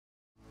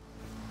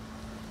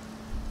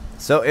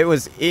So it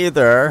was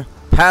either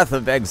Path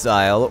of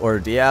Exile or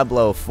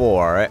Diablo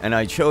 4, and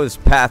I chose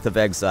Path of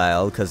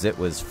Exile because it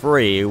was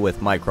free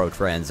with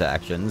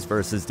microtransactions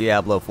versus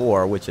Diablo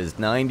 4, which is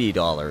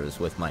 $90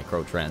 with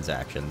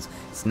microtransactions.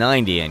 It's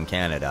 $90 in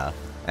Canada.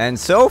 And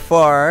so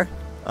far,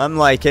 I'm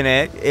liking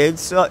it.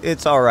 It's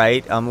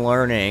alright. I'm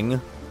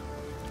learning.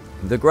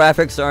 The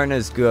graphics aren't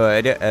as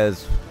good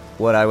as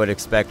what I would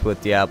expect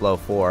with Diablo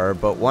 4,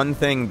 but one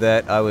thing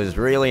that I was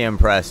really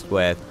impressed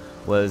with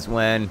was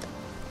when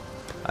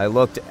I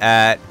looked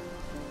at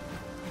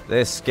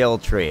this skill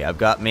tree. I've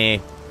got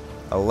me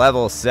a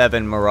level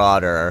 7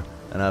 Marauder,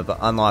 and I've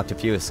unlocked a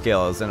few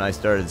skills, and I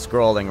started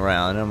scrolling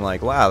around, and I'm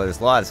like, wow,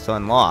 there's lots to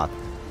unlock.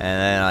 And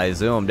then I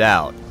zoomed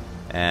out,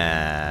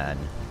 and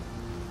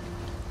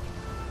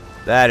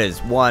that is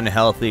one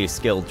healthy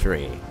skill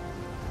tree.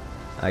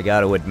 I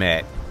gotta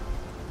admit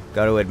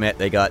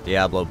they got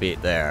Diablo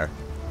beat there.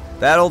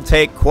 That'll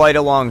take quite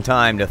a long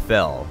time to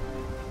fill.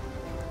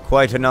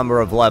 Quite a number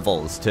of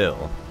levels, too.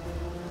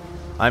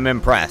 I'm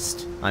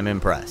impressed. I'm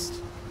impressed.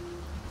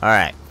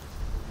 Alright.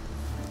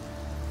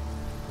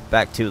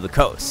 Back to the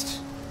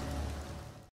coast.